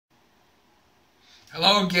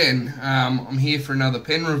Hello again. I'm here for another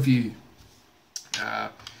pen review. I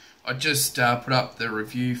just put up the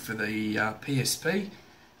review for the PSP.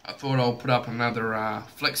 I thought I'll put up another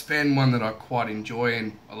flex pen, one that I quite enjoy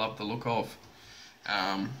and I love the look of.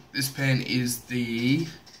 This pen is the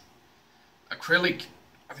acrylic,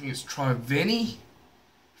 I think it's Triveni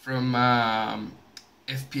from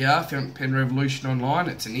FPR, Pen Revolution Online.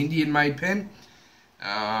 It's an Indian made pen.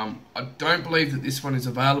 I don't believe that this one is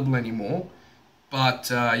available anymore, but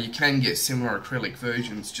you can get similar acrylic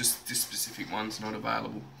versions, just this specific one's not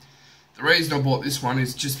available. The reason I bought this one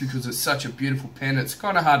is just because it's such a beautiful pen. It's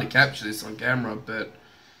kind of hard to capture this on camera, but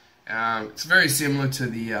it's very similar to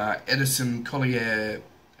the Edison Collier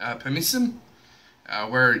Permisson,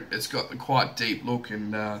 where it's got the quite deep look,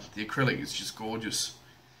 and the acrylic is just gorgeous.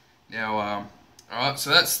 Now, alright, so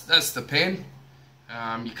that's the pen.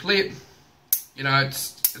 You clip, you know,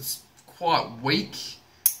 it's quite weak,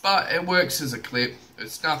 but it works as a clip.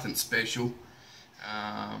 It's nothing special.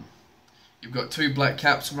 You've got two black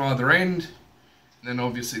caps on either end, and then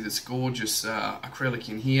obviously this gorgeous acrylic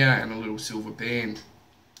in here and a little silver band.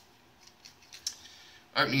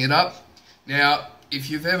 Opening it up. Now, if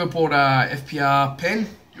you've ever bought a FPR pen,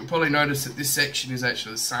 you'll probably notice that this section is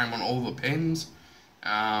actually the same on all the pens.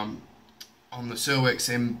 On the Surwex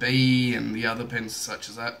MB and the other pens such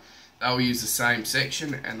as that, they'll use the same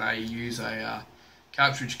section, and they use a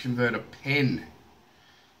cartridge converter pen.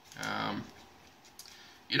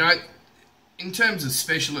 You know, in terms of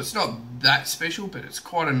special, it's not that special, but it's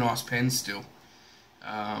quite a nice pen still.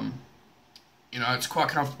 You know, it's quite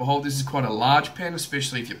comfortable to hold. This is quite a large pen,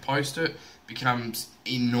 especially if you post it. It becomes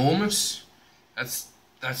enormous.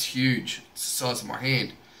 That's huge. It's the size of my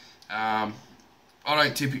hand. I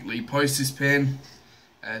don't typically post this pen,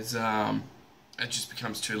 as it just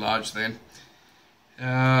becomes too large then.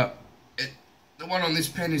 The one on this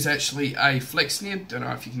pen is actually a flex nib. Don't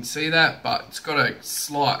know if you can see that, but it's got a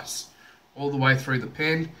slice all the way through the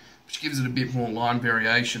pen, which gives it a bit more line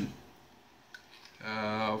variation.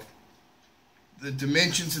 The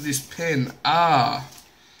dimensions of this pen are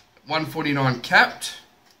 149 capped,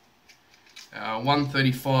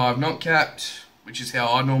 135 not capped, which is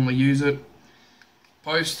how I normally use it.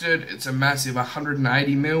 Posted, it's a massive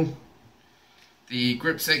 180mm. The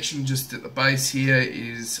grip section just at the base here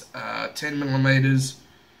is 10mm.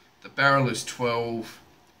 The barrel is 12.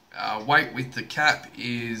 Weight with the cap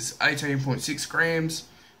is 18.6 grams.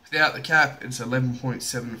 Without the cap, it's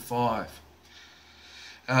 11.75.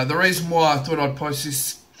 The reason why I thought I'd post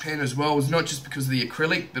this pen as well was not just because of the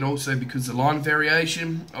acrylic, but also because of the line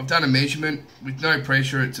variation. I've done a measurement. With no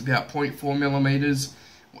pressure, it's about 0.4mm.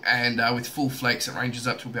 And with full flex, it ranges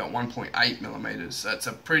up to about 1.8mm. So it's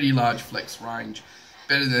a pretty large flex range,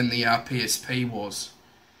 better than the PSP was.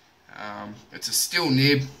 It's a steel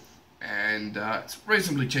nib, and it's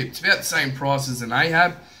reasonably cheap. It's about the same price as an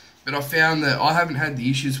Ahab, but I found that I haven't had the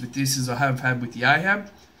issues with this as I have had with the Ahab.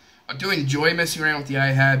 I do enjoy messing around with the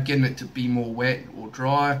Ahab, getting it to be more wet or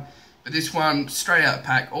dry, but this one, straight out the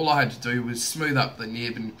pack, all I had to do was smooth up the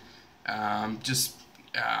nib and just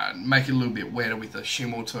make it a little bit wetter with a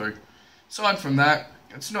shim or two. Aside from that,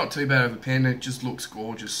 it's not too bad of a pen. It just looks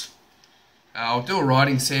gorgeous. I'll do a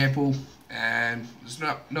writing sample, and there's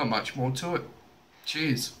not much more to it.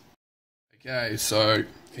 Cheers. Okay, so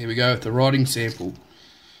here we go with the writing sample.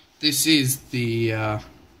 This is the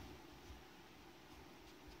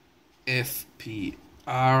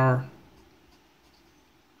FPR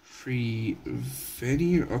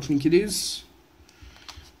Triveni, I think it is.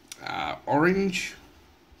 Orange,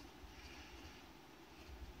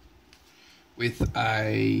 with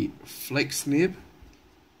a flex nib.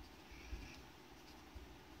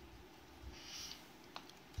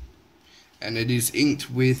 And it is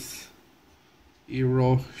inked with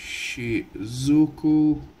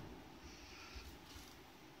Iroshizuku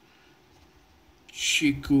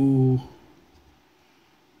Chiku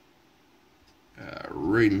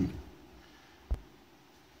Rin.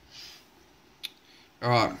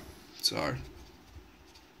 Alright, so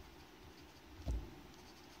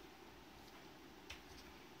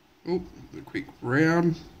a quick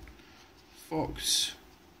round. Fox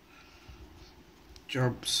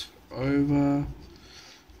jumps over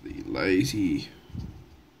the lazy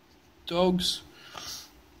dogs.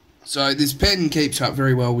 So this pen keeps up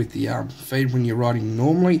very well with the feed when you're writing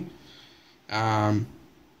normally. Then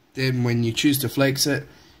when you choose to flex it,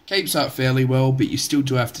 keeps up fairly well, but you still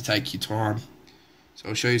do have to take your time. So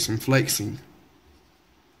I'll show you some flexing.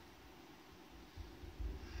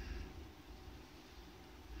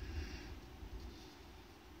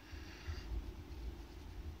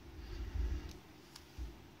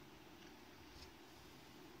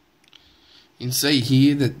 You can see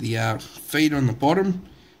here that the feed on the bottom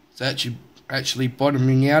is actually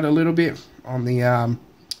bottoming out a little bit on the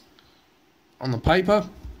paper.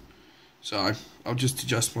 So I'll just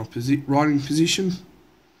adjust my writing position,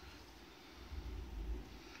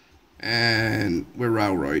 and we're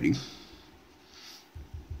railroading.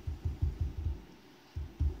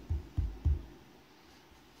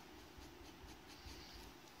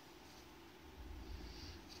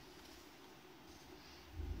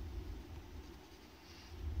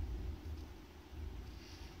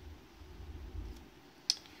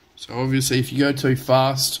 So obviously if you go too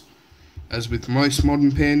fast, as with most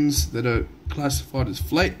modern pens that are classified as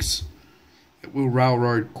flex, it will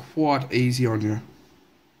railroad quite easy on you.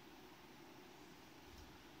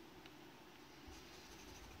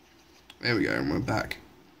 There we go, and we're back.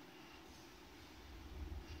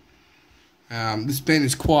 This pen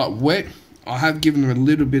is quite wet. I have given it a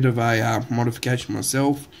little bit of a modification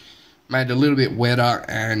myself. Made it a little bit wetter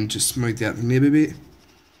and just smoothed out the nib a bit.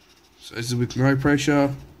 So this is with no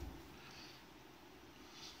pressure.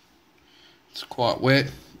 It's quite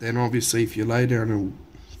wet. Then obviously if you lay down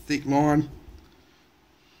a thick line,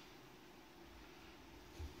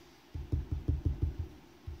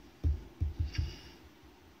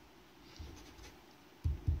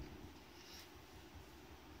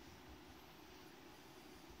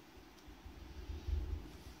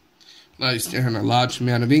 lays down a large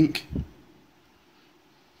amount of ink.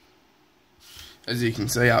 As you can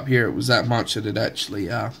see up here, it was that much that it actually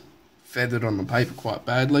feathered on the paper quite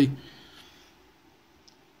badly.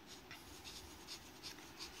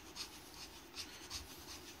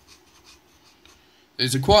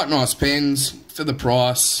 These are quite nice pens for the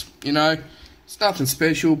price. You know, it's nothing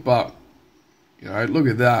special, but you know, look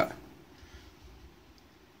at that.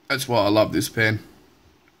 That's why I love this pen.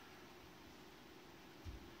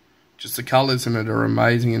 Just the colours in it are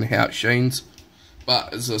amazing and how it sheens.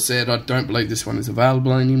 But as I said, I don't believe this one is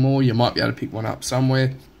available anymore. You might be able to pick one up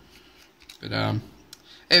somewhere. But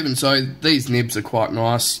even so, these nibs are quite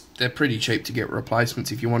nice. They're pretty cheap to get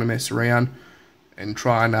replacements if you want to mess around and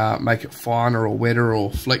try and make it finer or wetter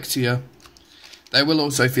or flexier. They will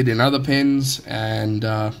also fit in other pens, and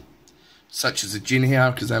such as a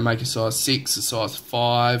Jinhao, because they make a size 6, a size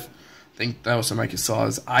 5. I think they also make a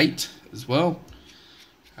size 8 as well.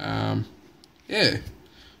 Yeah,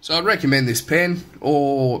 so I'd recommend this pen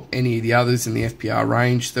or any of the others in the FPR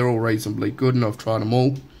range. They're all reasonably good and I've tried them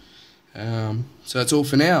all. So that's all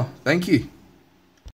for now. Thank you.